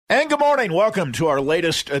And good morning. Welcome to our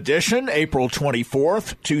latest edition, April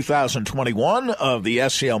 24th, 2021 of the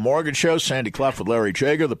SCL Mortgage Show. Sandy Clough with Larry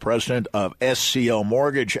Jager, the president of SCL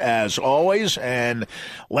Mortgage, as always. And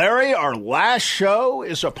Larry, our last show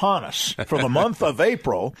is upon us for the month of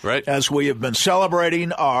April, right, as we have been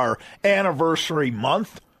celebrating our anniversary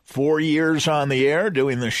month, 4 years on the air,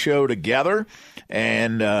 doing the show together.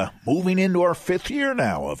 And moving into our fifth year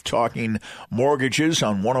now of talking mortgages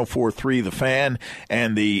on 104.3 The Fan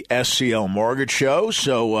and the SCL Mortgage Show.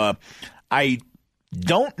 So I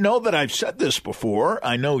don't know that I've said this before.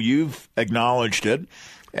 I know you've acknowledged it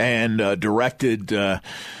and directed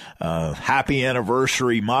happy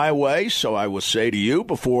anniversary my way. So I will say to you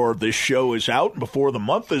before this show is out, before the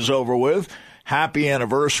month is over with, happy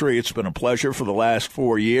anniversary. It's been a pleasure for the last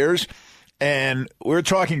 4 years. And we were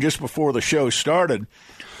talking just before the show started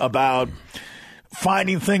about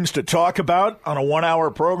finding things to talk about on a 1 hour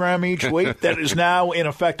program each week that is now, in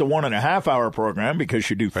effect, a 1.5 hour program because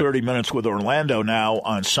you do 30 minutes with Orlando now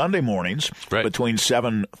on Sunday mornings between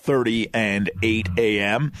 7:30 and 8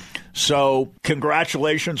 a.m. So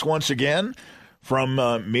congratulations once again from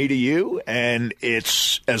me to you, and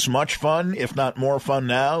it's as much fun, if not more fun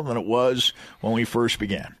now than it was when we first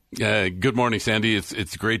began. Good morning, Sandy.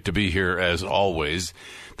 It's great to be here as always.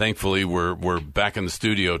 Thankfully, we're back in the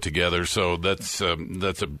studio together, so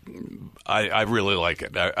I really like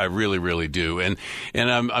it. I really, really do. And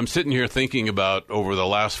I'm sitting here thinking about over the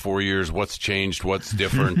last 4 years what's changed, what's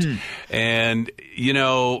different, and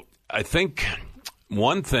I think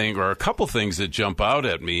one thing or a couple things that jump out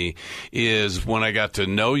at me is when I got to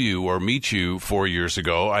know you or meet you 4 years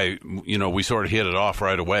ago, we sort of hit it off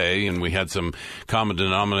right away and we had some common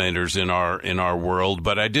denominators in our world,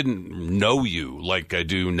 but I didn't know you like I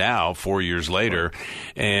do now 4 years later.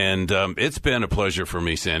 And it's been a pleasure for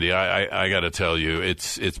me, Sandy. I got to tell you,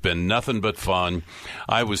 it's been nothing but fun.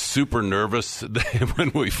 I was super nervous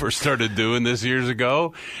when we first started doing this years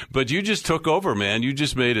ago, but you just took over, man. You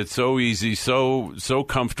just made it so easy, so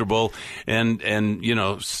comfortable, and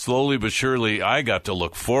slowly but surely I got to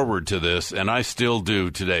look forward to this, and I still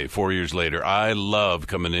do today, 4 years later. I love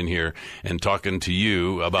coming in here and talking to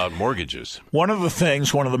you about mortgages. One of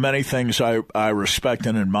the many things I respect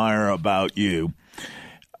and admire about you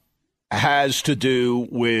has to do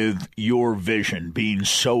with your vision being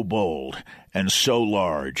so bold and so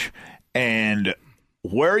large, and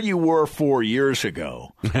where you were 4 years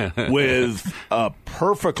ago with a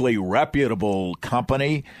perfectly reputable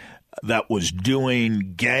company that was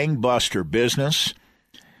doing gangbuster business.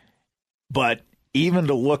 But even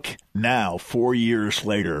to look now, 4 years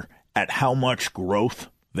later, at how much growth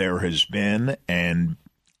there has been, and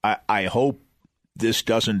I hope this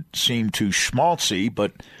doesn't seem too schmaltzy,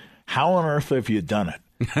 but how on earth have you done it?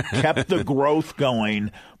 Kept the growth going,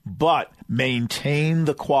 but maintained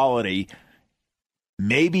the quality,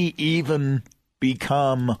 maybe even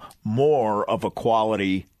become more of a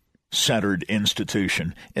quality-centered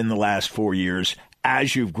institution in the last 4 years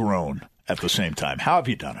as you've grown at the same time. How have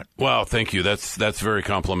you done it? Well, thank you. That's very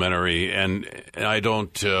complimentary, and I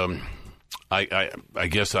don't. I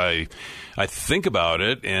guess I think about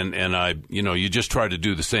it, and I, you just try to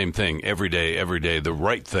do the same thing every day, the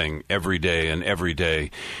right thing every day and every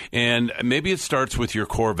day. And maybe it starts with your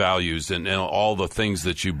core values and all the things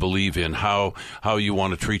that you believe in, how you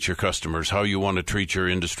want to treat your customers, how you want to treat your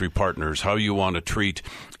industry partners, how you want to treat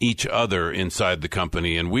each other inside the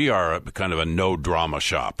company. And we are kind of a no drama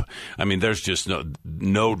shop. I mean, there's just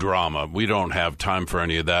no drama. We don't have time for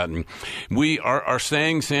any of that. And our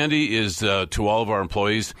saying, Sandy, is to all of our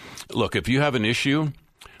employees, look, if you have an issue,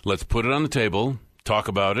 let's put it on the table, talk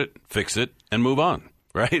about it, fix it, and move on.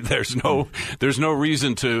 Right? There's no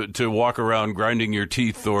reason to walk around grinding your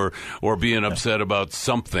teeth or being upset about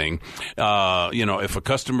something. If a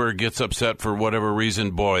customer gets upset for whatever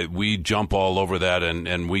reason, boy, we jump all over that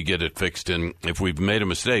and we get it fixed. And if we've made a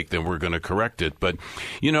mistake, then we're going to correct it. But,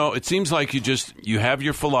 it seems like you have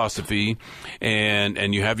your philosophy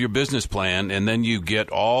and you have your business plan, and then you get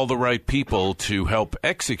all the right people to help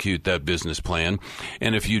execute that business plan.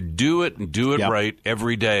 And if you do it right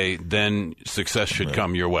every day, then success should come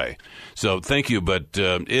your way. So thank you, but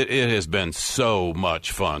it has been so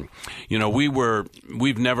much fun.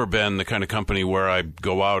 We've never been the kind of company where I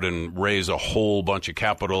go out and raise a whole bunch of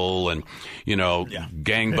capital and,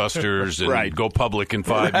 gangbusters and go public in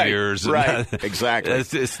 5 years. Right, exactly.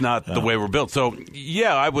 It's not the way we're built. So,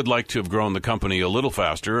 I would like to have grown the company a little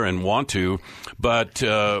faster and want to, but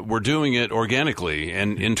we're doing it organically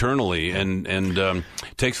and internally, and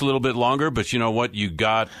takes a little bit longer, but you know what? You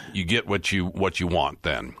get what you want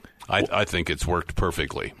then. I think it's worked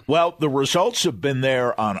perfectly. Well, the results have been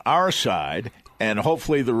there on our side, And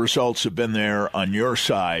hopefully the results have been there on your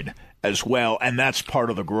side as well. And that's part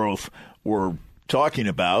of the growth we're talking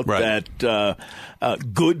about, right. That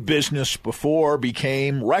good business before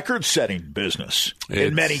became record-setting business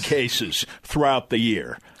in many cases throughout the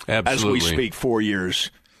year. Absolutely. As we speak 4 years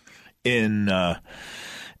in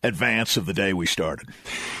advance of the day we started.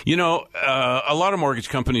 You know, a lot of mortgage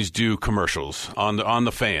companies do commercials on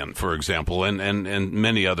the Fan, for example, and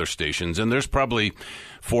many other stations. And there's probably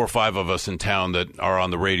 4 or 5 of us in town that are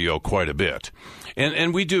on the radio quite a bit.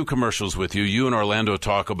 And we do commercials with you. You and Orlando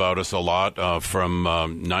talk about us a lot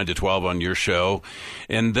from 9 to 12 on your show.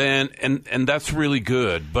 And then and that's really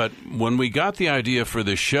good. But when we got the idea for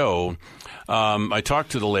this show, I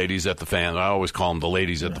talked to the ladies at the Fan. I always call them the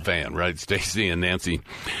ladies at the Fan, right? Stacy and Nancy.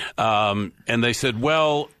 And they said,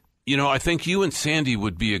 well, you know, I think you and Sandy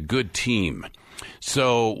would be a good team.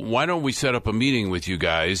 So why don't we set up a meeting with you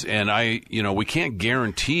guys? And we can't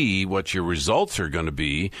guarantee what your results are going to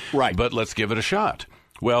be, right? But let's give it a shot.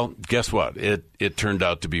 Well, guess what? It turned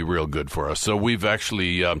out to be real good for us. So we've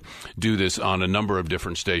actually do this on a number of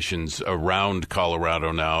different stations around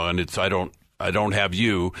Colorado now, and I don't have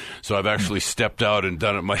you, so I've actually stepped out and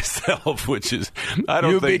done it myself, which is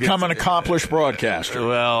You've become an accomplished broadcaster.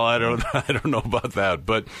 Well, I don't know about that,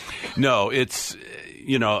 but no, it's.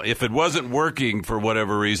 You know, if it wasn't working for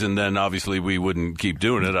whatever reason, then obviously we wouldn't keep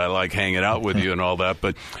doing it. I like hanging out with you and all that.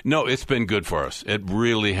 But no, it's been good for us. It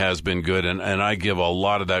really has been good. And I give a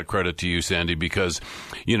lot of that credit to you, Sandy, because,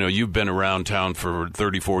 you know, you've been around town for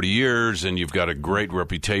 30, 40 years and you've got a great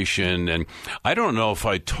reputation. And I don't know if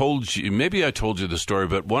I told you, maybe I told you the story,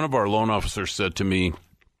 but one of our loan officers said to me,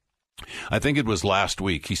 I think it was last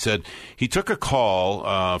week. He said he took a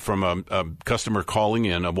call from a customer calling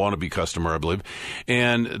in, a wannabe customer, I believe,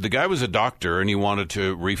 and the guy was a doctor and he wanted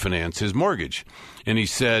to refinance his mortgage. And he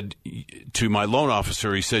said to my loan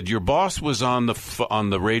officer, he said, your boss was on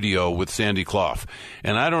the radio with Sandy Clough.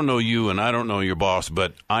 And I don't know you and I don't know your boss,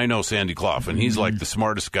 but I know Sandy Clough, and he's like the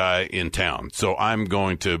smartest guy in town. So I'm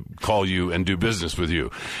going to call you and do business with you.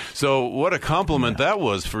 So what a compliment that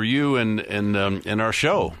was for you and our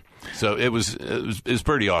show. So it was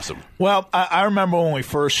pretty awesome. Well, I remember when we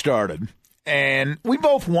first started, and we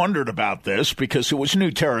both wondered about this because it was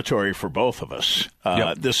new territory for both of us.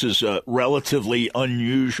 Yep. This is a relatively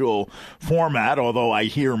unusual format, although I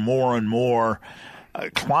hear more and more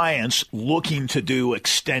clients looking to do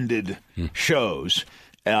extended shows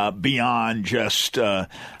beyond just the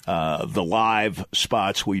live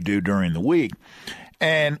spots we do during the week.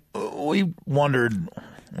 And we wondered,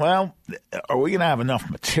 well, are we going to have enough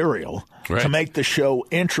material to make the show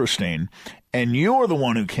interesting? And you're the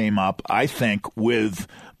one who came up, I think, with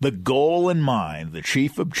the goal in mind. The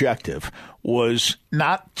chief objective was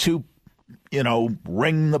not to,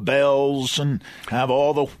 ring the bells and have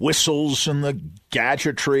all the whistles and the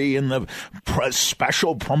gadgetry and the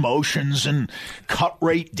special promotions and cut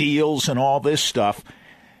rate deals and all this stuff.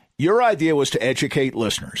 Your idea was to educate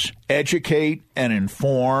listeners, educate and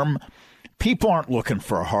inform. People aren't looking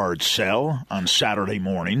for a hard sell on Saturday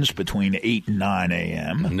mornings between 8 and 9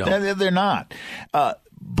 a.m. No. They're not.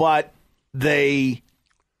 But they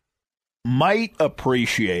might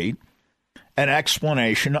appreciate an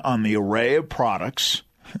explanation on the array of products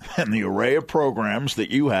and the array of programs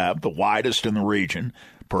that you have, the widest in the region,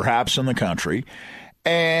 perhaps in the country,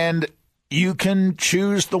 and you can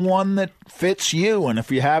choose the one that fits you. And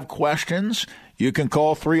if you have questions, you can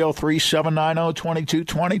call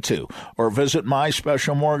 303-790-2222 or visit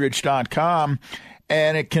myspecialmortgage.com,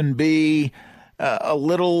 and it can be a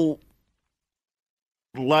little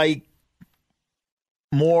like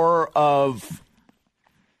more of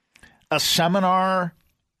a seminar,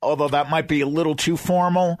 although that might be a little too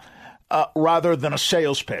formal, rather than a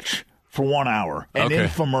sales pitch for 1 hour, an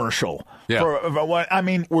infomercial. Yeah.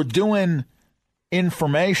 We're doing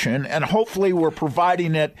information, and hopefully we're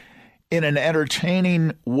providing it in an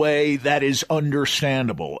entertaining way that is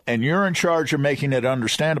understandable. And you're in charge of making it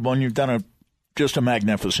understandable, and you've done just a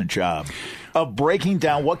magnificent job of breaking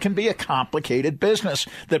down what can be a complicated business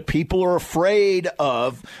that people are afraid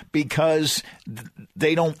of because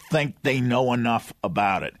they don't think they know enough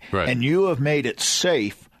about it. Right. And you have made it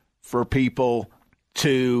safe for people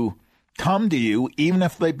to come to you even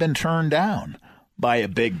if they've been turned down by a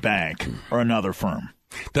big bank or another firm.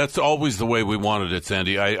 That's always the way we wanted it,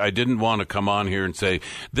 Sandy. I didn't want to come on here and say,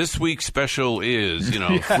 this week's special is,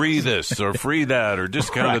 free this or free that or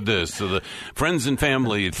discounted this. So the friends and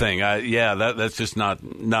family thing, that's just not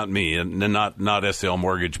me and not SL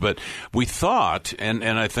Mortgage. But we thought, and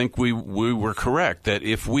I think we were correct, that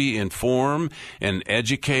if we inform and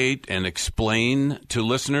educate and explain to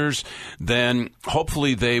listeners, then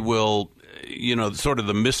hopefully they will sort of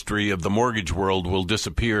the mystery of the mortgage world will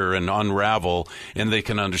disappear and unravel, and they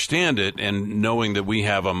can understand it. And knowing that we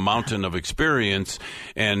have a mountain of experience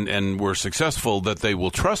and we're successful, that they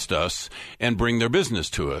will trust us and bring their business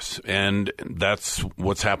to us. And that's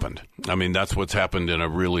what's happened. I mean, that's what's happened in a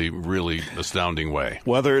really, really astounding way.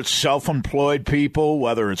 Whether it's self-employed people,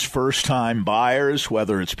 whether it's first-time buyers,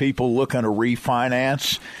 whether it's people looking to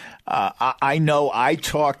refinance, I know I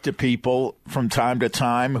talk to people from time to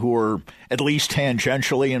time who are at least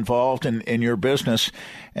tangentially involved in your business,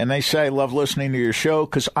 and they say, I love listening to your show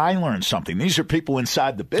because I learned something. These are people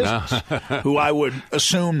inside the business who I would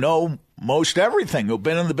assume know most everything, who've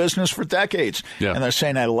been in the business for decades. Yeah. And they're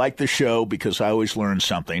saying, I like the show because I always learn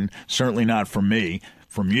something, certainly not from me,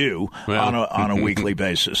 from you, on a weekly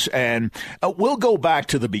basis. And we'll go back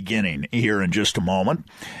to the beginning here in just a moment.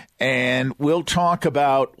 And we'll talk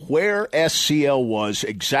about where SCL was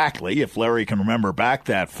exactly, if Larry can remember back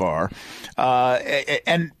that far,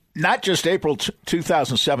 and not just April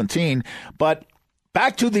 2017, but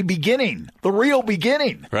back to the beginning, the real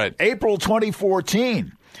beginning, right? April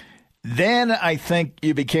 2014. Then I think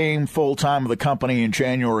you became full-time with the company in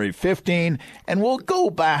January 15, and we'll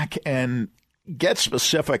go back and get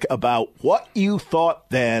specific about what you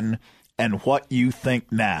thought then and what you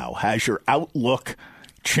think now. Has your outlook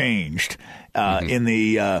changed in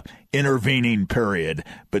the intervening period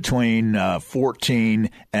between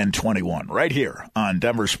 14 and 21? Right here on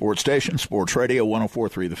Denver Sports Station, Sports Radio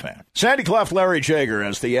 104.3 The Fan. Sandy Clough, Larry Jager,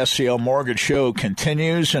 as the SCL Mortgage Show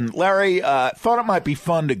continues. And Larry, thought it might be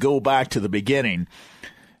fun to go back to the beginning,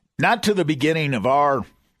 not to the beginning of our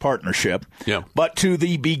partnership, but to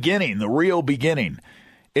the beginning, the real beginning.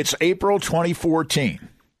 It's April 2014,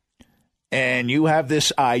 and you have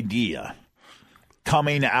this idea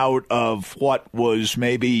coming out of what was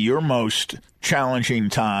maybe your most challenging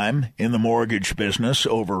time in the mortgage business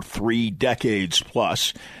over 3 decades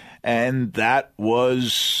plus, and that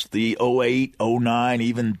was the 08, 09,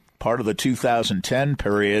 even part of the 2010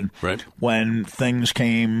 period, right, when things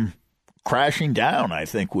came crashing down, I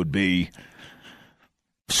think would be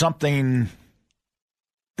something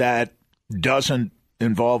that doesn't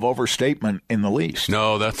involve overstatement in the least.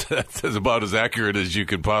 No, that's about as accurate as you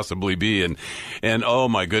could possibly be. And oh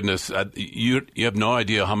my goodness, you have no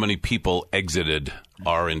idea how many people exited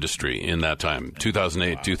our industry in that time.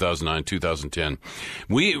 2008, wow. 2009, 2010.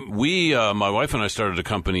 We my wife and I started a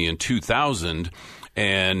company in 2000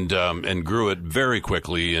 and grew it very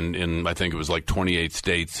quickly in I think it was like 28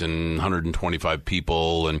 states and 125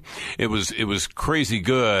 people, and it was crazy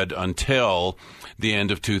good until the end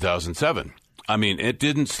of 2007. I mean, it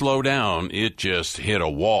didn't slow down. It just hit a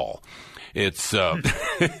wall. It's so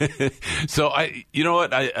you know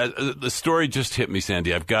what? The story just hit me,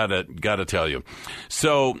 Sandy. I've got to tell you.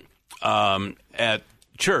 So at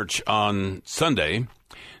church on Sunday,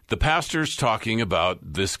 the pastor's talking about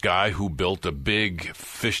this guy who built a big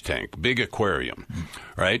fish tank, big aquarium,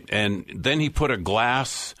 right? And then he put a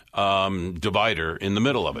glass divider in the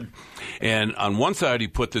middle of it, and on one side he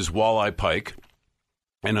put this walleye pike.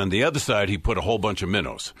 And on the other side, he put a whole bunch of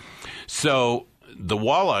minnows. So the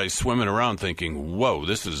walleye's swimming around thinking, whoa,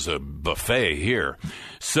 this is a buffet here.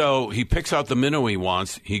 So he picks out the minnow he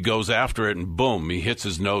wants. He goes after it, and boom, he hits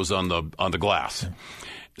his nose on the glass.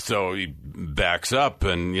 So he backs up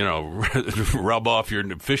and, rub off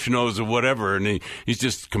your fish nose or whatever, and he's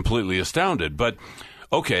just completely astounded. But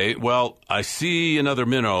okay, well, I see another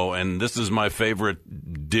minnow, and this is my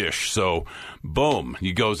favorite dish. So boom,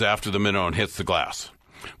 he goes after the minnow and hits the glass.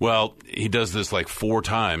 Well, he does this like 4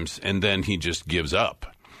 times, and then he just gives up.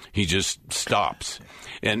 He just stops.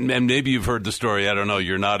 And maybe you've heard the story. I don't know.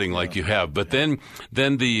 You're nodding like you have. But then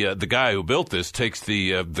the guy who built this takes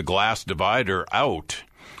the glass divider out,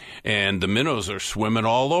 and the minnows are swimming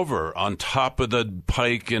all over on top of the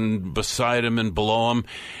pike and beside him and below him,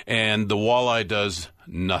 and the walleye does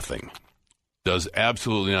nothing. Does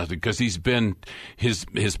absolutely nothing, because his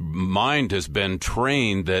mind has been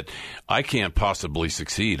trained that I can't possibly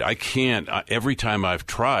succeed. I can't. Every time I've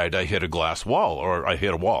tried, I hit a glass wall or I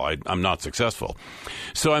hit a wall. I'm not successful.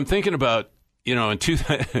 So I'm thinking about, in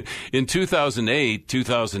 2008,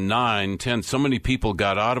 2009, 10, so many people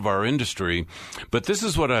got out of our industry, but this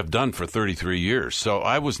is what I've done for 33 years. So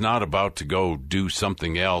I was not about to go do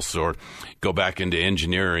something else or go back into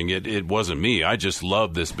engineering. It wasn't me. I just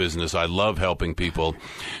love this business. I love helping people.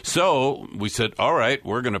 So we said, all right,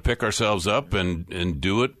 we're going to pick ourselves up and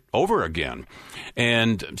do it over again.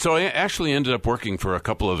 And so I actually ended up working for a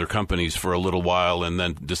couple other companies for a little while, and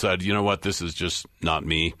then decided, you know what, this is just not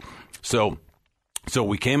me. So So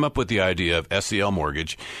we came up with the idea of SEL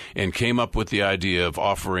Mortgage and came up with the idea of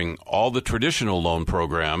offering all the traditional loan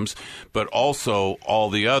programs, but also all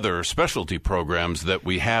the other specialty programs that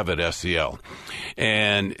we have at SEL.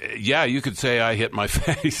 And yeah, you could say I hit my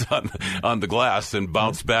face on the glass and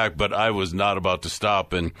bounced back, but I was not about to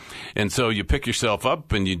stop. And so you pick yourself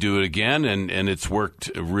up and you do it again, and it's worked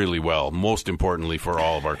really well, most importantly for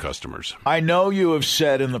all of our customers. I know you have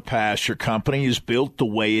said in the past your company is built the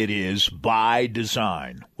way it is by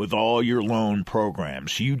design with all your loan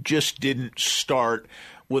programs. You just didn't start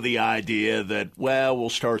with the idea that, well, we'll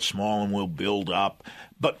start small and we'll build up.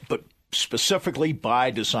 But specifically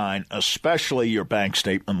by design, especially your bank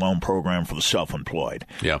statement loan program for the self-employed.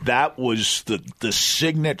 Yeah. That was the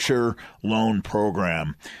signature loan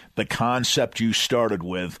program, the concept you started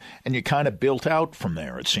with, and you kind of built out from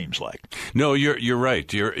there, it seems like. No, you're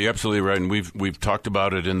right. You're absolutely right, and we've talked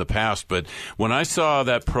about it in the past. But when I saw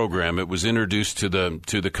that program, it was introduced to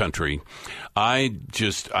the country. I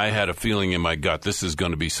had a feeling in my gut this is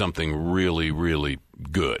going to be something really, really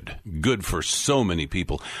good for so many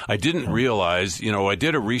people. I didn't realize, I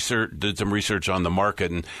did some research on the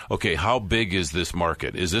market, and okay, how big is this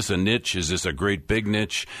market? Is this a niche? Is this a great big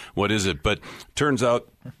niche? What is it? But turns out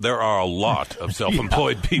there are a lot of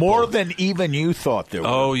self-employed people. More than even you thought there were.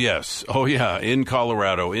 Oh, yes. Oh, yeah. In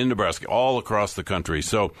Colorado, in Nebraska, all across the country.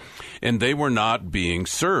 So, and they were not being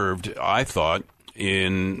served, I thought, they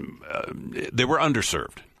were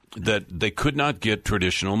underserved, that they could not get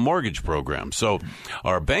traditional mortgage programs. So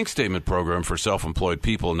our bank statement program for self-employed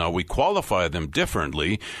people, now we qualify them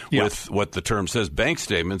differently with what the term says, bank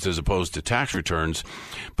statements as opposed to tax returns.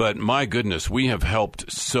 But my goodness, we have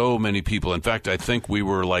helped so many people. In fact, I think we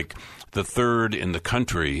were like the third in the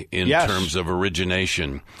country in terms of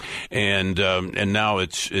origination, and now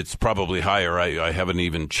it's probably higher. I haven't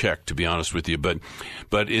even checked, to be honest with you, but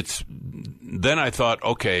it's. Then I thought,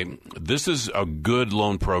 okay, this is a good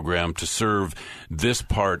loan program to serve this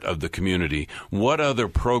part of the community. What other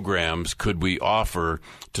programs could we offer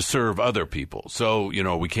to serve other people? So,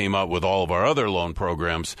 we came up with all of our other loan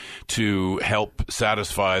programs to help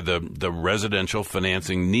satisfy the residential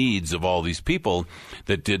financing needs of all these people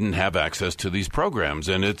that didn't have access to these programs.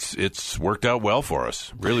 And it's worked out well for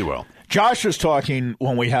us, really well. Josh was talking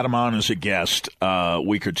when we had him on as a guest a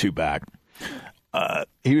week or two back.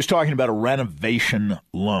 He was talking about a renovation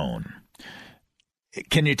loan.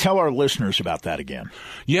 Can you tell our listeners about that again?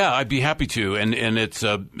 Yeah, I'd be happy to. And that's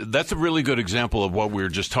a really good example of what we were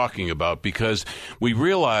just talking about, because we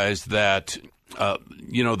realized that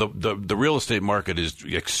the real estate market is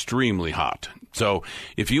extremely hot. So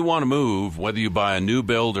if you want to move, whether you buy a new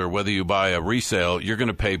build or whether you buy a resale, you're going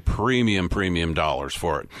to pay premium dollars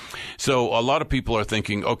for it. So a lot of people are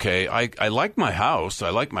thinking, okay, I like my house, I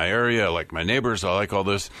like my area, I like my neighbors, I like all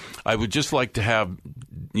this. I would just like to have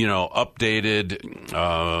updated,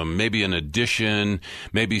 maybe an addition,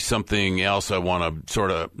 maybe something else. I want to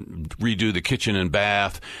sort of redo the kitchen and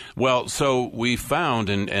bath. Well, so we found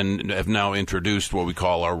and have now introduced what we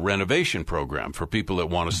call our renovation program for people that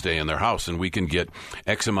want to stay in their house, and we can get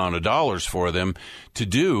X amount of dollars for them to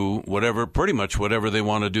do pretty much whatever they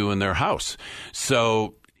want to do in their house.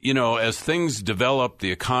 So, as things develop,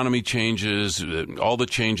 the economy changes, all the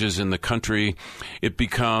changes in the country, it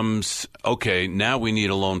becomes, okay, now we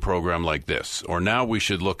need a loan program like this, or now we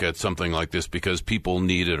should look at something like this because people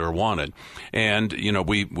need it or want it. And,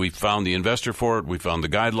 we found the investor for it, we found the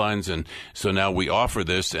guidelines, and so now we offer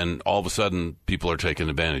this, and all of a sudden people are taking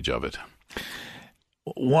advantage of it.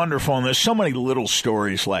 Wonderful. And there's so many little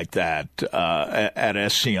stories like that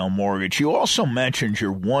at SEL Mortgage. You also mentioned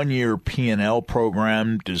your one-year P&L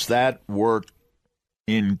program. Does that work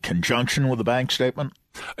in conjunction with the bank statement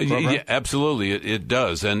program? Yeah, absolutely. It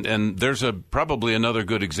does. And there's probably another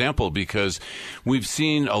good example, because we've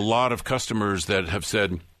seen a lot of customers that have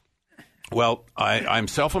said, well, I'm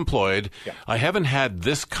self-employed. Yeah. I haven't had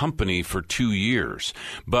this company for 2 years,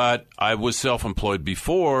 but I was self-employed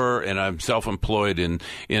before, and I'm self-employed in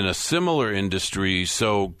a similar industry,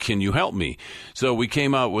 so can you help me? So we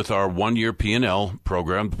came out with our one-year P&L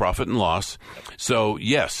program, profit and loss. So,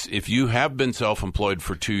 yes, if you have been self-employed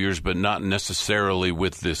for 2 years, but not necessarily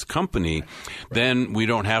with this company, then we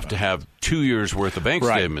don't have to have 2 years worth of bank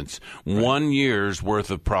statements, 1 year's worth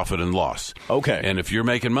of profit and loss. Okay. And if you're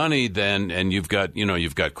making money, then and you've got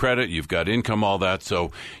credit, you've got income, all that.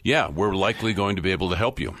 So yeah, we're likely going to be able to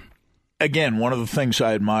help you. Again, one of the things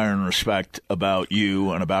I admire and respect about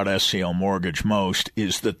you and about SEL Mortgage most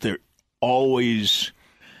is that there are always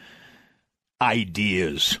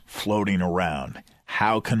ideas floating around.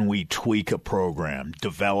 How can we tweak a program,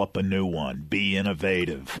 develop a new one, be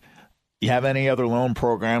innovative? you have any other loan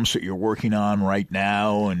programs that you're working on right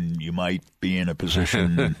now and you might be in a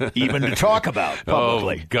position even to talk about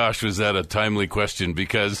publicly? Oh, gosh, was that a timely question?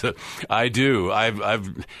 Because I do. I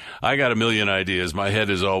got a million ideas. My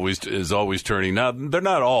head is always turning. Now, they're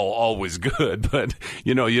not all always good, but,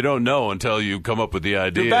 you don't know until you come up with the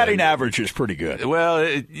idea. Your batting average is pretty good. Well,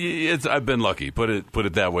 I've been lucky, put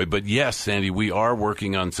it that way. But yes, Sandy, we are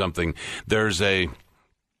working on something. There's an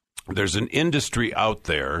industry out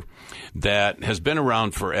there that has been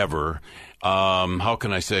around forever. How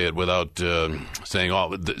can I say it without saying all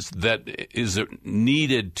that is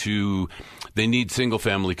needed to? They need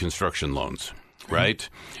single-family construction loans, right?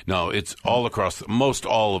 No, it's all across most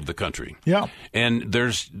all of the country. Yeah, and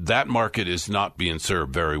that market is not being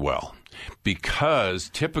served very well. Because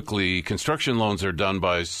typically construction loans are done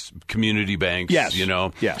by community banks, yes.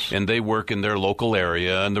 And they work in their local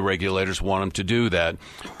area, and the regulators want them to do that.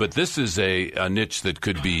 But this is a niche that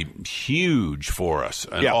could be huge for us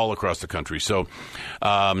all across the country. So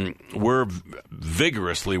we're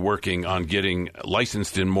vigorously working on getting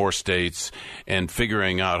licensed in more states and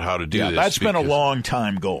figuring out how to do this. That's been a long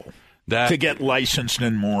time goal. To get licensed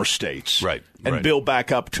in more states. Right. And build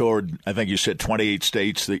back up toward, I think you said 28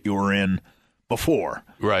 states that you were in before.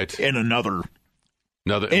 Right. In another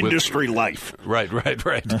industry life. Right.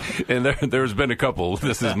 And there's been a couple.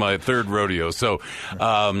 This is my third rodeo. So,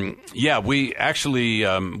 we actually,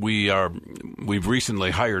 we've recently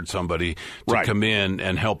hired somebody to come in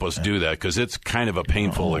and help us do that because it's kind of a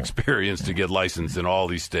painful experience to get licensed in all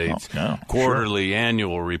these states. Quarterly,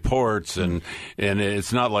 annual reports, and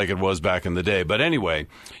it's not like it was back in the day. But anyway,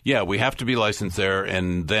 we have to be licensed there,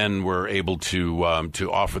 and then we're able to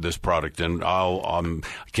offer this product. And I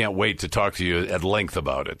can't wait to talk to you at length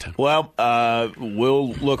about it. Well,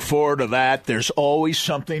 we'll look forward to that. There's always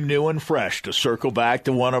something new and fresh. To circle back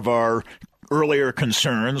to one of our earlier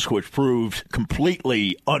concerns, which proved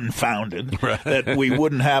completely unfounded, that we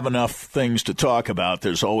wouldn't have enough things to talk about.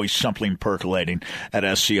 There's always something percolating at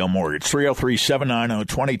SCL Mortgage.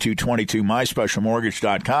 303-790-2222,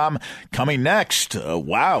 myspecialmortgage.com. Coming next,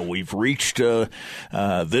 we've reached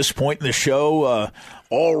this point in the show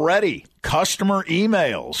already. Customer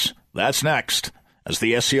emails. That's next as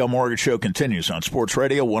the SCL Mortgage Show continues on Sports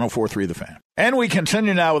Radio 104.3 The Fan. And we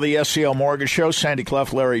continue now with the SCL Mortgage Show. Sandy Clough,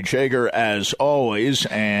 Larry Jager, as always.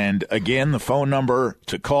 And again, the phone number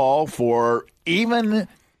to call for even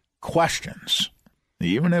questions,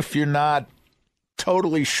 even if you're not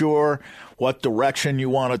totally sure what direction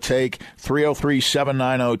you want to take,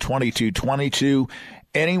 303-790-2222.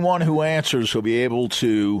 Anyone who answers will be able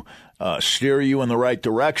to steer you in the right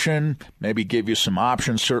direction, maybe give you some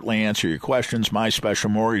options, certainly answer your questions.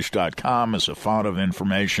 MySpecialMortgage.com is a font of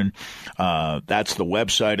information. That's the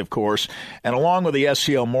website, of course. And along with the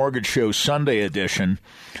SCL Mortgage Show Sunday edition,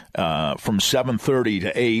 from 7:30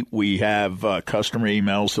 to 8, we have customer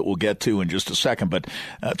emails that we'll get to in just a second. But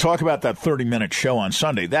talk about that 30-minute show on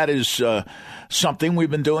Sunday. That is something we've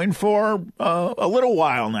been doing for a little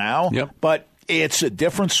while now. Yep. But it's a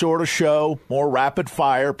different sort of show, more rapid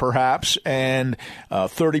fire perhaps, and a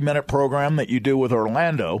 30-minute program that you do with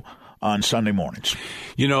Orlando on Sunday mornings.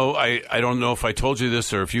 I don't know if I told you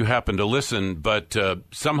this or if you happen to listen, but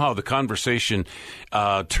somehow the conversation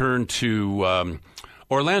turned to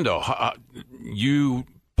Orlando. You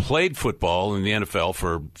played football in the NFL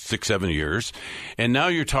for 6-7 years, and now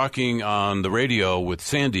you're talking on the radio with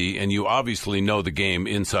Sandy, and you obviously know the game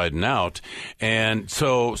inside and out. And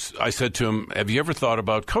so I said to him, have you ever thought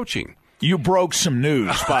about coaching? You broke some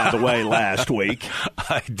news, by the way, last week.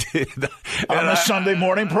 I did. On the Sunday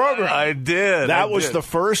morning program. I did. That was the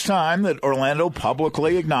first time that Orlando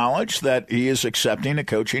publicly acknowledged that he is accepting a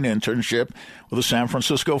coaching internship with the San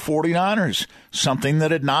Francisco 49ers, something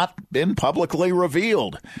that had not been publicly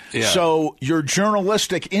revealed. Yeah. So your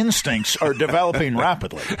journalistic instincts are developing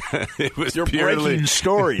rapidly. You're breaking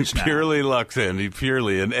stories now. Purely luck, Sandy,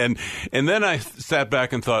 purely. And then I sat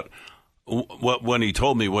back and thought, when he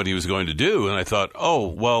told me what he was going to do, and I thought, oh,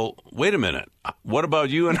 well, wait a minute. What about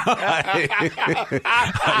you and I?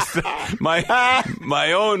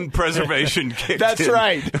 my own preservation kicked in. That's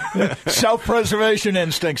right. Self-preservation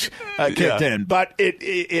instincts kicked in. But it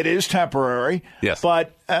is temporary. Yes.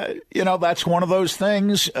 But, that's one of those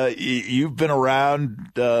things. You've been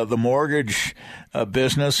around the mortgage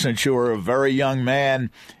business since you were a very young man.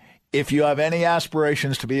 If you have any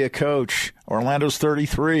aspirations to be a coach, Orlando's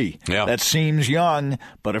 33. Yeah. That seems young,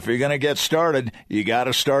 but if you're going to get started, you got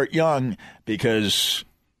to start young because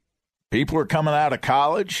people are coming out of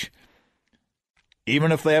college,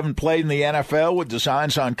 even if they haven't played in the NFL with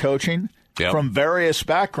designs on coaching. from various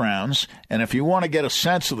backgrounds. And if you want to get a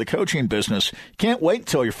sense of the coaching business, you can't wait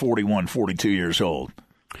until you're 41, 42 years old.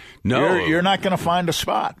 No. You're not going to find a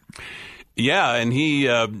spot. Yeah, and he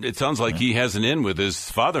it sounds like he has an in with his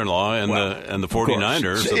father-in-law and the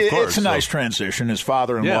 49ers, of course. It's a nice transition. His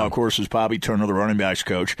father-in-law, of course, is Bobby Turner, the running backs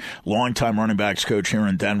coach, longtime running backs coach here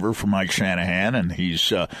in Denver for Mike Shanahan, and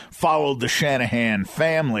he's followed the Shanahan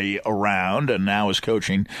family around and now is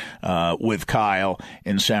coaching with Kyle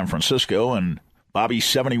in San Francisco. And Bobby's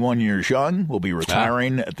 71 years young, will be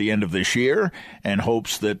retiring at the end of this year, and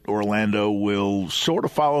hopes that Orlando will sort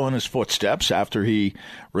of follow in his footsteps after he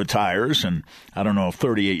retires. And I don't know if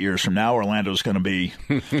 38 years from now Orlando's going to be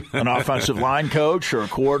an offensive line coach or a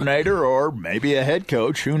coordinator or maybe a head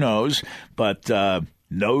coach. Who knows? But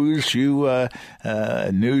news you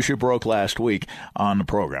broke last week on the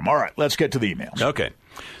program. All right, let's get to the emails. Okay.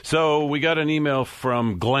 So we got an email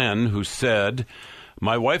from Glenn who said,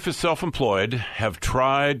 my wife is self-employed, have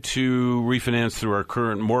tried to refinance through our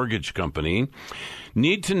current mortgage company.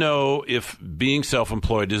 Need to know if being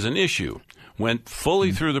self-employed is an issue. Went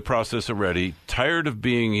fully through the process already. Tired of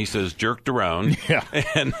being, he says, jerked around. Yeah.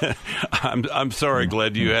 And I'm sorry,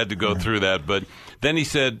 Glenn, you had to go through that. But then he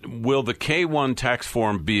said, will the K-1 tax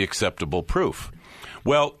form be acceptable proof?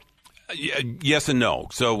 Well, yes and no.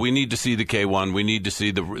 So we need to see the K-1. We need to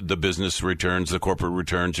see the business returns, the corporate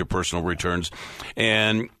returns, your personal returns.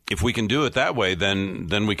 And if we can do it that way,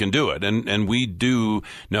 then we can do it. And we do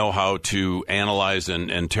know how to analyze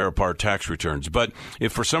and tear apart tax returns. But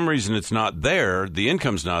if for some reason it's not there, the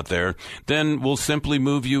income's not there, then we'll simply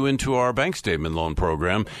move you into our bank statement loan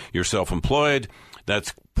program. You're self-employed.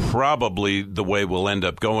 That's probably the way we'll end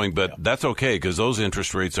up going, but that's okay because those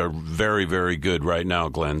interest rates are very, very good right now,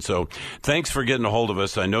 Glenn. So thanks for getting a hold of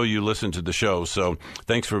us. I know you listen to the show, so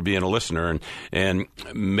thanks for being a listener. And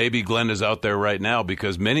maybe Glenn is out there right now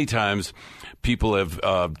because many times people have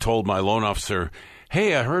told my loan officer,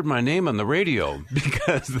 hey, I heard my name on the radio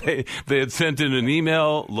because they had sent in an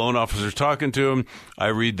email, loan officer's talking to him. I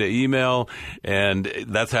read the email, and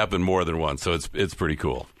that's happened more than once, so it's pretty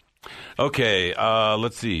cool. Okay,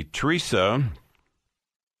 let's see. Teresa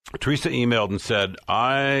emailed and said,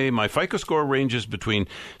 my FICO score ranges between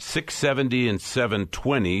 670 and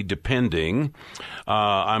 720, depending.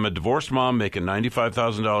 I'm a divorced mom making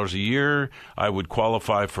 $95,000 a year. I would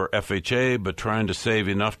qualify for FHA, but trying to save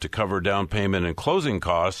enough to cover down payment and closing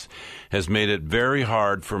costs has made it very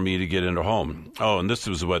hard for me to get into a home. Oh, and this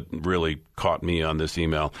was what really caught me on this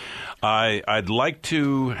email. I'd like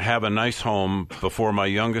to have a nice home before my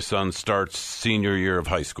youngest son starts senior year of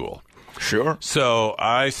high school. Sure. So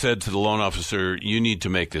I said to the loan officer, you need to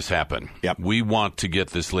make this happen. Yep. We want to get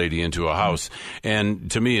this lady into a house. Mm-hmm.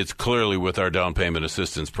 And to me, it's clearly with our down payment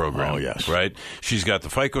assistance program. Oh, yes. Right? She's got the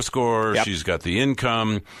FICO score. Yep. She's got the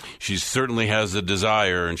income. She certainly has a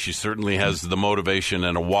desire, and she certainly has the motivation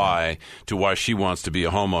and a why to why she wants to be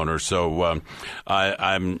a homeowner. So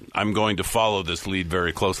I'm going to follow this lead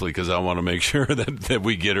very closely because I want to make sure that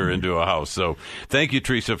we get her into a house. So thank you,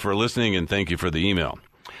 Teresa, for listening, and thank you for the email.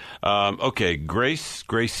 Okay,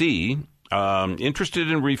 Gracie,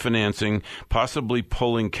 interested in refinancing, possibly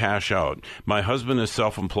pulling cash out. My husband is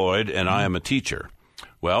self-employed, and I am a teacher.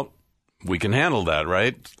 Well, we can handle that,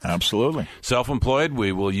 right? Absolutely. Self-employed,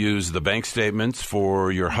 we will use the bank statements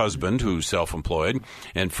for your husband who's self-employed.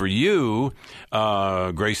 And for you,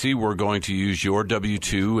 Gracie, we're going to use your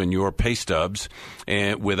W-2 and your pay stubs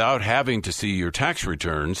and without having to see your tax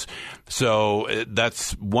returns. So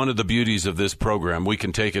that's one of the beauties of this program. We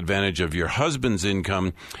can take advantage of your husband's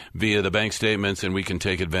income via the bank statements, and we can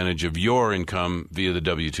take advantage of your income via the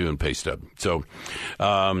W-2 and pay stub. So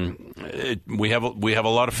we have a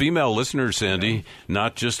lot of female listeners, Sandy,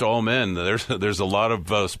 not just all men. There's a lot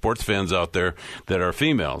of sports fans out there that are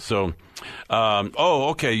female. So,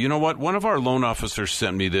 okay. You know what? One of our loan officers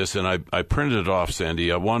sent me this, and I printed it off,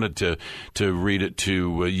 Sandy. I wanted to read it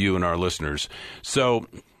to you and our listeners. So,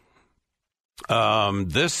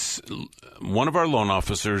 one of our loan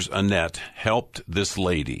officers, Annette, helped this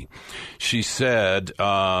lady. She said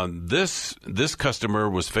this customer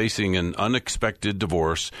was facing an unexpected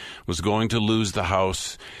divorce, was going to lose the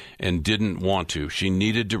house, and didn't want to. She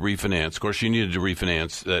needed to refinance. Of course, she needed to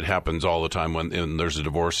refinance. That happens all the time when there's a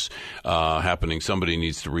divorce happening. Somebody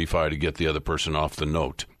needs to refi to get the other person off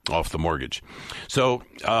the mortgage. So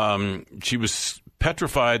she was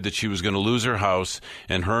petrified that she was going to lose her house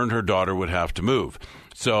and her daughter would have to move.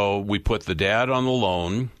 So we put the dad on the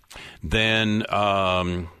loan. Then,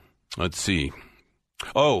 let's see.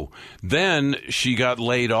 Then she got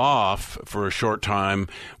laid off for a short time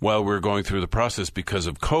while we were going through the process because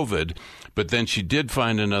of COVID. But then she did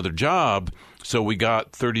find another job, So we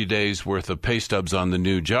got 30 days worth of pay stubs on the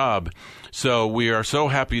new job. So we are so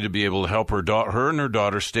happy to be able to help her and her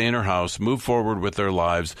daughter stay in her house, move forward with their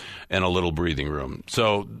lives, and a little breathing room.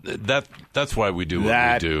 So that's why we do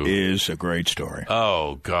what we do. That is a great story.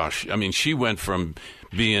 Oh, gosh. I mean, she went from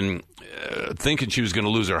being thinking she was going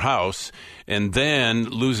to lose her house and then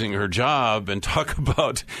losing her job, and talk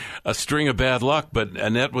about a string of bad luck. But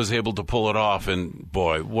Annette was able to pull it off, and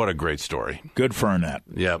boy, what a great story. Good for Annette.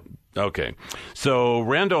 Yeah. Okay. So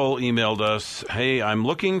Randall emailed us, hey, I'm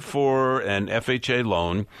looking for an FHA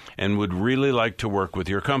loan and would really like to work with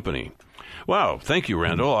your company. Wow. Thank you,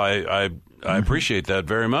 Randall. I appreciate that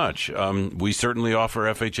very much. We certainly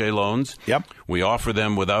offer FHA loans. Yep. We offer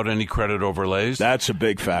them without any credit overlays. That's a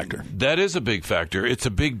big factor. That is a big factor. It's a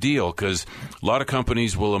big deal because a lot of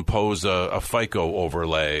companies will impose a FICO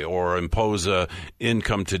overlay or impose a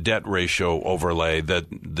income to debt ratio overlay that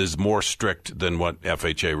is more strict than what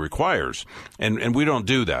FHA requires. And we don't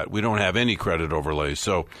do that. We don't have any credit overlays.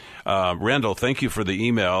 So, Randall, thank you for the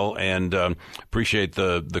email, and appreciate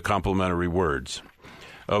the complimentary words.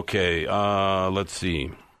 Okay, let's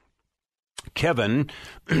see. Kevin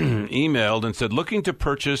emailed and said, looking to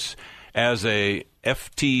purchase as a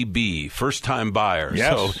FTB, first-time buyer.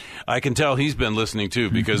 Yes. So I can tell he's been listening, too,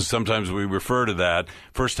 because sometimes we refer to that,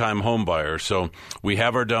 first-time home buyer. So we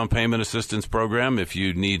have our down payment assistance program if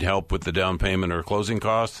you need help with the down payment or closing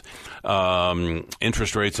costs.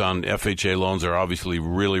 Interest rates on FHA loans are obviously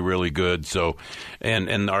really, really good. So,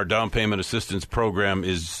 and our down payment assistance program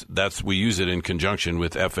we use it in conjunction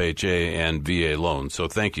with FHA and VA loans. So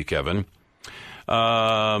thank you, Kevin.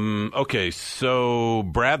 Okay, so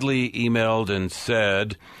Bradley emailed and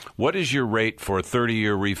said, what is your rate for a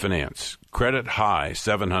 30-year refinance? Credit high,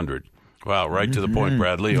 700. Wow, right to the point,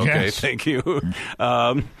 Bradley. Okay, Yes. Thank you.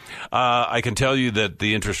 I can tell you that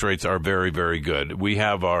the interest rates are very, very good. We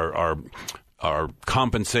have our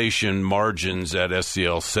compensation margins at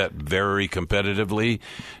SCL set very competitively.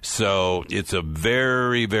 So it's a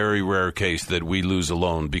very, very rare case that we lose a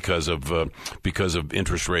loan because of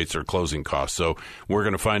interest rates or closing costs. So we're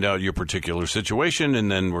going to find out your particular situation,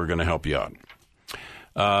 and then we're going to help you out.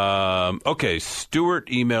 Okay, Stuart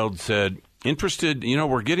emailed, said, interested,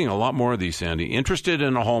 we're getting a lot more of these, Sandy. Interested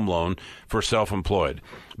in a home loan for self-employed.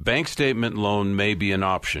 Bank statement loan may be an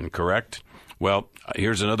option, correct? Well,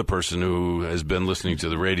 here's another person who has been listening to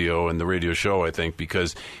the radio and the radio show, I think,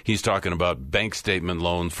 because he's talking about bank statement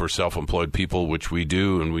loans for self-employed people, which we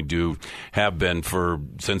do, and we have been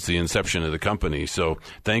since the inception of the company. So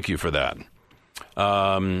thank you for that.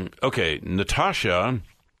 Okay, Natasha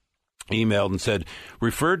emailed and said,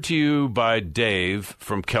 referred to you by Dave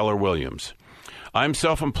from Keller Williams. I'm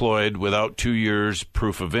self-employed without 2 years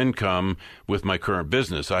proof of income with my current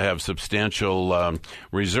business. I have substantial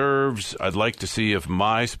reserves. I'd like to see if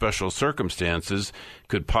my special circumstances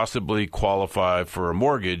could possibly qualify for a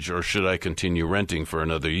mortgage, or should I continue renting for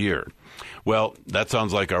another year? Well, that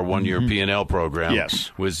sounds like our one-year P&L program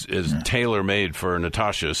is tailor-made for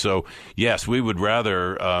Natasha. So, yes, we would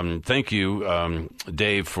rather thank you,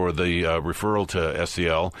 Dave, for the referral to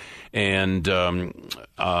SCL. And,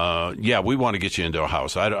 we want to get you into a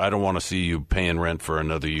house. I don't want to see you paying rent for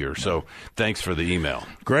another year. So thanks for the email.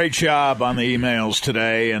 Great job on the emails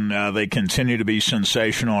today, and they continue to be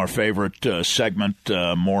sensational. Our favorite segment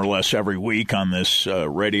more or less every week on this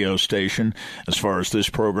radio station as far as this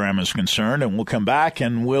program is concerned. And we'll come back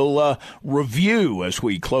and we'll review as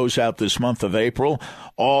we close out this month of April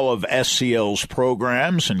all of SCL's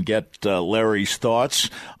programs and get Larry's thoughts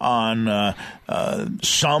on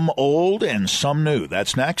some old and some new.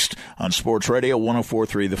 That's next on Sports Radio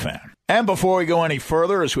 104.3 The Fan. And before we go any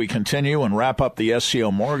further, as we continue and wrap up the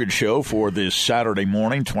SCL Mortgage Show for this Saturday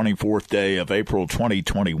morning, 24th day of April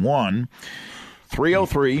 2021,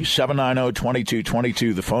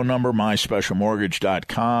 303-790-2222, the phone number.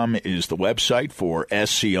 MySpecialMortgage.com is the website for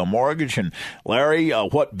SCL Mortgage. And Larry,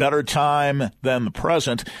 what better time than the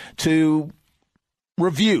present to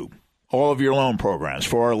review all of your loan programs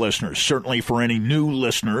for our listeners, certainly for any new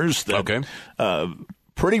listeners that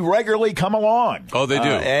pretty regularly come along. Oh, they do.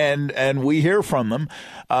 And we hear from them.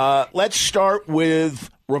 Let's start with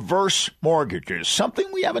reverse mortgages, something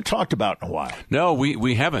we haven't talked about in a while. No,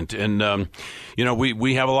 we haven't. And,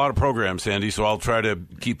 we have a lot of programs, Sandy, so I'll try to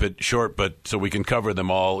keep it short, but so we can cover them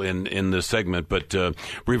all in this segment. But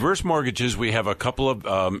reverse mortgages, we have a couple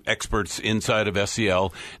of experts inside of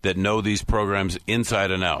SCL that know these programs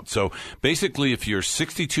inside and out. So basically, if you're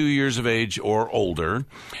 62 years of age or older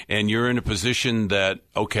and you're in a position that,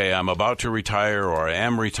 okay, I'm about to retire or I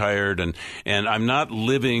am retired and I'm not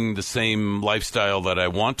living the same lifestyle that I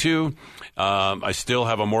want to. I still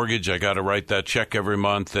have a mortgage. I got to write that check every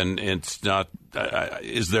month, and it's not.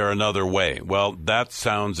 Is there another way? Well, that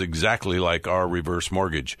sounds exactly like our reverse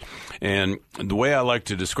mortgage. And the way I like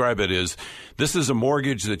to describe it is this is a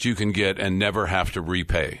mortgage that you can get and never have to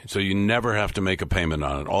repay. So you never have to make a payment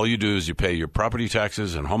on it. All you do is you pay your property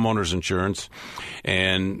taxes and homeowner's insurance.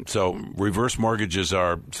 And so reverse mortgages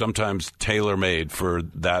are sometimes tailor-made for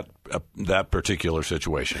that particular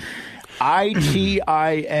situation.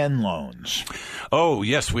 ITIN loans. Oh,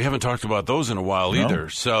 yes. We haven't talked about those in a while either.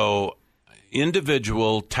 So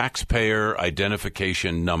individual taxpayer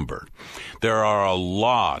identification number. There are a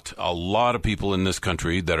lot of people in this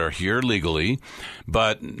country that are here legally,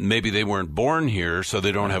 but maybe they weren't born here, so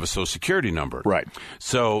they don't have a Social Security number. Right.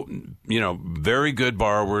 So, very good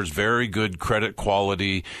borrowers, very good credit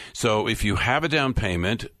quality. So if you have a down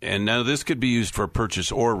payment, and now this could be used for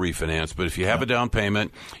purchase or refinance, but if you have a down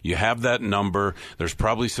payment, you have that number, there's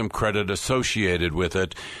probably some credit associated with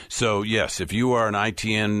it. So yes, if you are an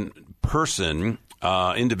ITN person,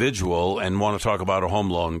 individual, and want to talk about a home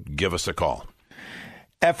loan, give us a call.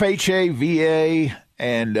 FHA, VA,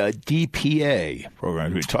 and DPA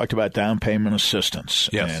programs. We talked about down payment assistance.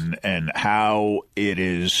 Yes. and how it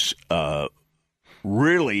is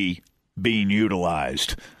really being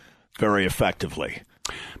utilized very effectively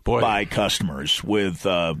by customers with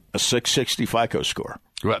a 660 FICO score.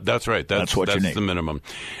 That's right. That's what you need. That's the minimum.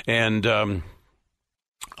 And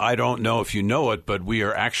I don't know if you know it, but we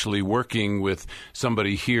are actually working with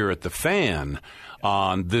somebody here at the Fan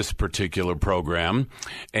on this particular program.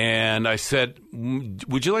 And I said,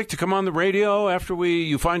 would you like to come on the radio after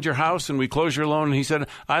you find your house and we close your loan? And he said,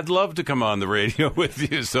 I'd love to come on the radio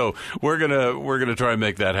with you. So we're gonna try and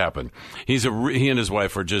make that happen. He and his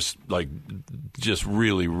wife are just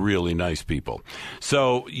really, really nice people.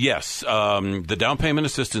 So yes, the down payment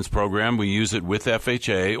assistance program, we use it with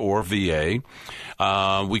FHA or VA.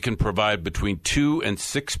 We can provide between 2 and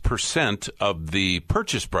 6% of the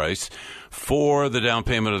purchase price for the down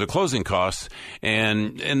payment of the closing costs.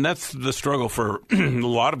 And that's the struggle for a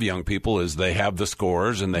lot of young people is they have the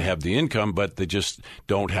scores and they have the income, but they just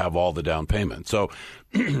don't have all the down payment. So,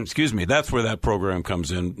 excuse me, that's where that program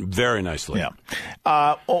comes in very nicely. Yeah.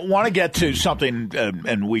 Want to get to something,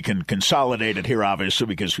 and we can consolidate it here, obviously,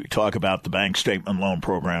 because we talk about the bank statement loan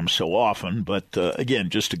program so often. But again,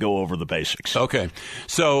 just to go over the basics. Okay.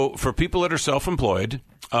 So for people that are self-employed,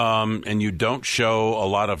 and you don't show a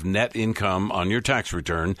lot of net income on your tax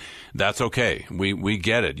return, that's okay. We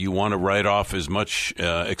get it. You want to write off as much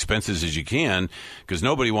expenses as you can because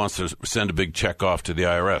nobody wants to send a big check off to the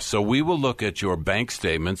IRS. So we will look at your bank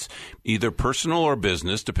statements, either personal or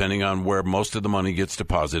business, depending on where most of the money gets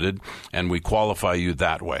deposited, and we qualify you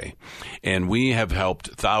that way. And we have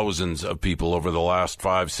helped thousands of people over the last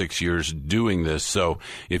 5-6 years doing this. So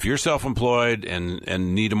if you're self-employed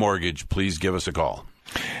and need a mortgage, please give us a call.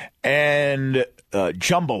 And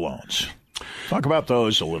jumbo loans. Talk about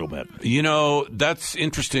those a little bit. That's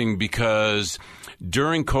interesting because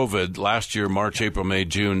during COVID last year, March, April, May,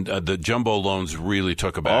 June, the jumbo loans really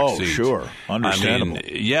took a back seat. Oh, sure. Understandable.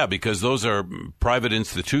 Yeah, because those are private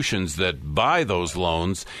institutions that buy those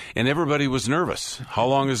loans, and everybody was nervous. How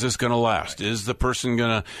long is this going to last? Is the person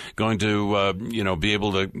going to be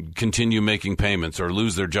able to continue making payments or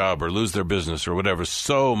lose their job or lose their business or whatever?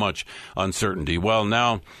 So much uncertainty. Well,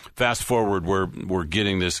 now, fast forward, we're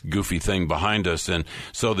getting this goofy thing behind us, and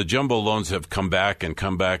so the jumbo loans have come back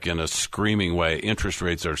in a screaming way. Interest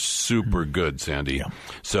rates are super good, Sandy. Yeah.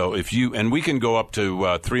 So and we can go up to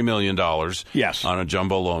 $3 million on a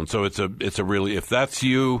jumbo loan. So it's a really, if that's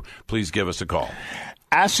you, please give us a call.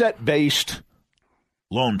 Asset-based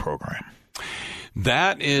loan program.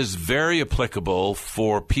 That is very applicable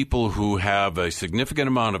for people who have a significant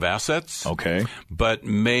amount of assets, but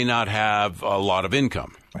may not have a lot of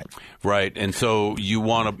income. Right. And so you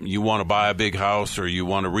want to buy a big house or you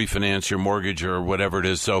want to refinance your mortgage or whatever it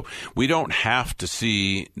is. So we don't have to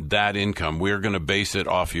see that income. We're going to base it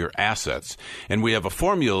off your assets. And we have a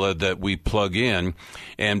formula that we plug in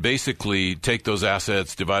and basically take those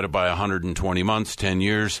assets divided by 120 months, 10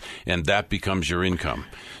 years, and that becomes your income.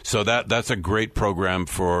 So that's a great program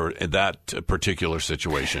for that particular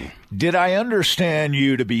situation. Did I understand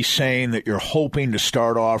you to be saying that you're hoping to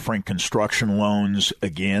start offering construction loans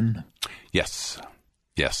again? Yes,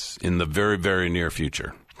 in the very, very near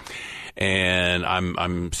future. And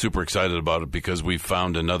I'm super excited about it because we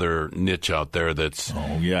found another niche out there that's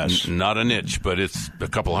not a niche, but it's a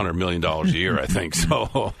couple $100 million a year, I think.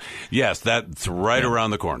 So, yes, that's right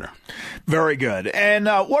around the corner. Very good. And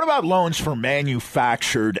what about loans for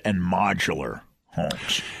manufactured and modular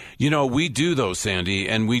homes? We do those, Sandy,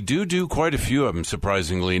 and we do quite a few of them,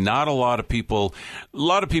 surprisingly. Not a lot of people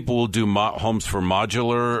will do homes for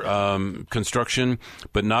modular construction,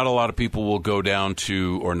 but not a lot of people will go down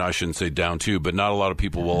to, or I shouldn't say down to, but not a lot of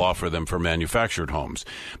people will offer them for manufactured homes.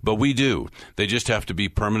 But we do. They just have to be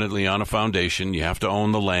permanently on a foundation. You have to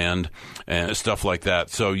own the land and stuff like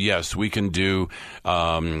that. So, yes, we can do,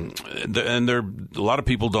 and a lot of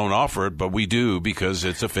people don't offer it, but we do because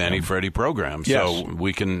it's a Fannie Freddie program. Yes. So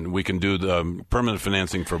we can do the permanent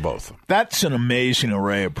financing for both. That's an amazing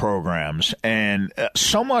array of programs, and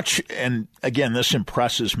so much. And again, this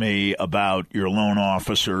impresses me about your loan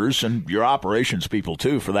officers and your operations people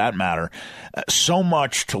too, for that matter. So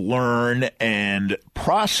much to learn and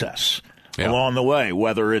process along the way,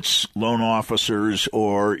 whether it's loan officers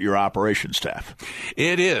or your operations staff.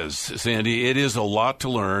 It is, Sandy. It is a lot to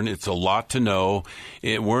learn. It's a lot to know.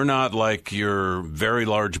 We're not like your very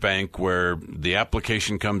large bank where the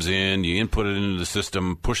application comes in, you input it into the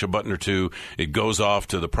system, push a button or two, it goes off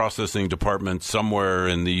to the processing department somewhere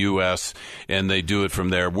in the U.S., and they do it from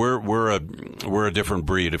there. We're a different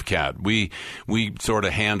breed of cat. We sort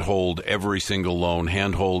of handhold every single loan,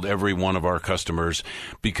 handhold every one of our customers,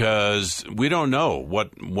 because we don't know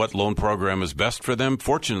what loan program is best for them.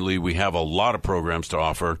 Fortunately, we have a lot of programs to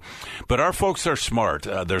offer, but our folks are smart.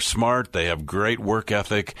 They're smart. They have great work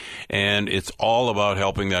ethic, and it's all about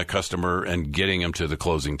helping that customer and getting them to the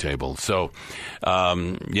closing table. So,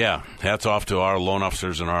 hats off to our loan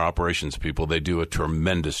officers and our operations people. They do a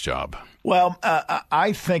tremendous job. Well,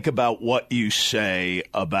 I think about what you say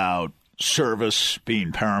about service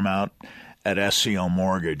being paramount at SCL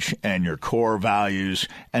Mortgage and your core values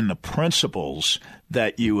and the principles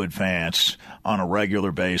that you advance on a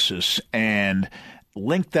regular basis, and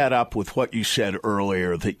link that up with what you said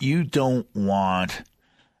earlier, that you don't want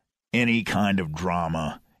any kind of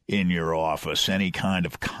drama in your office, any kind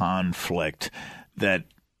of conflict that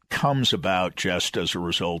comes about just as a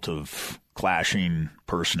result of clashing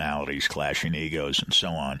personalities, clashing egos, and so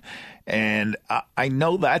on. And I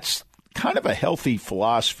know that's kind of a healthy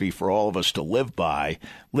philosophy for all of us to live by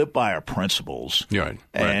our principles,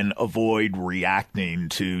 and avoid reacting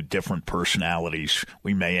to different personalities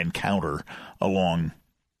we may encounter along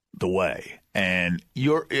the way. And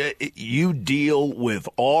you deal with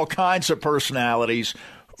all kinds of personalities,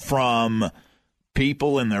 from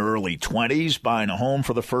people in their early 20s buying a home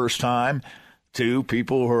for the first time to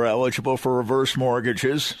people who are eligible for reverse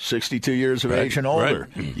mortgages, 62 years of age and older.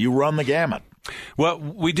 Right. You run the gamut. Well,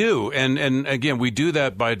 we do. And again, we do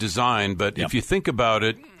that by design. But if you think about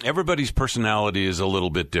it, everybody's personality is a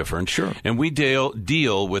little bit different. Sure. And we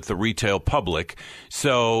deal with the retail public.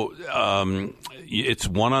 So it's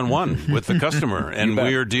one-on-one with the customer. And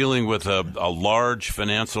we are dealing with a large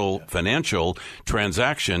financial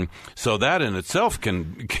transaction. So that in itself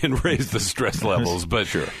can raise the stress levels. But,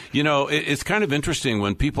 sure. It's kind of interesting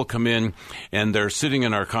when people come in and they're sitting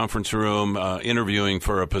in our conference room interviewing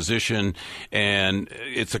for a position. And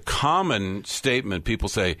it's a common statement. People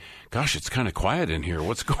say, gosh, it's kind of quiet in here.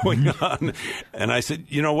 What's going on? And I said,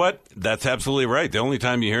 you know what? That's absolutely right. The only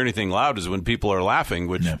time you hear anything loud is when people are laughing,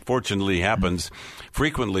 which fortunately happens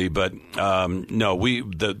frequently. But no,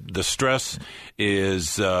 the stress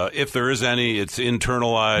is, if there is any, it's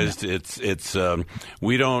internalized.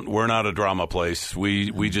 We're not a drama place.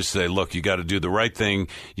 We just say, look, you got to do the right thing.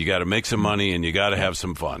 You got to make some money, and you got to have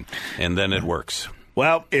some fun. And then it works.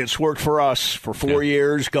 Well, it's worked for us for 4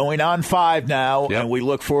 years, going on 5 now, and we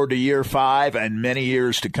look forward to year 5 and many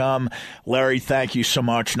years to come. Larry, thank you so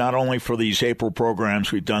much, not only for these April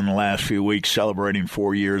programs we've done the last few weeks celebrating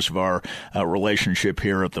 4 years of our relationship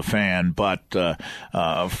here at The Fan, but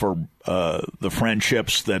for the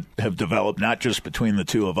friendships that have developed not just between the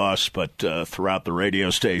two of us, but throughout the radio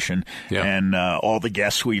station, and all the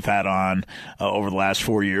guests we've had on over the last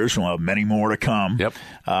 4 years. We'll have many more to come.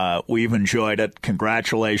 We've enjoyed it.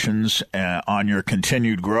 Congratulations on your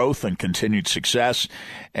continued growth and continued success,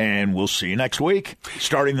 and we'll see you next week,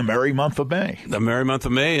 starting the merry month of May. The merry month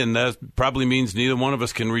of May, and that probably means neither one of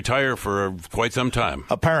us can retire for quite some time.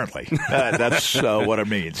 Apparently. That's what it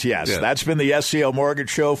means. Yes, that's been the SCL Mortgage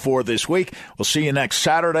Show for this week. We'll see you next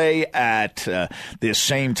Saturday at this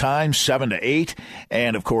same time, 7 to 8.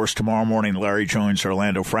 And, of course, tomorrow morning, Larry joins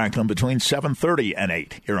Orlando Franklin between 7:30 and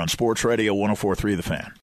 8 here on Sports Radio 104.3 The Fan.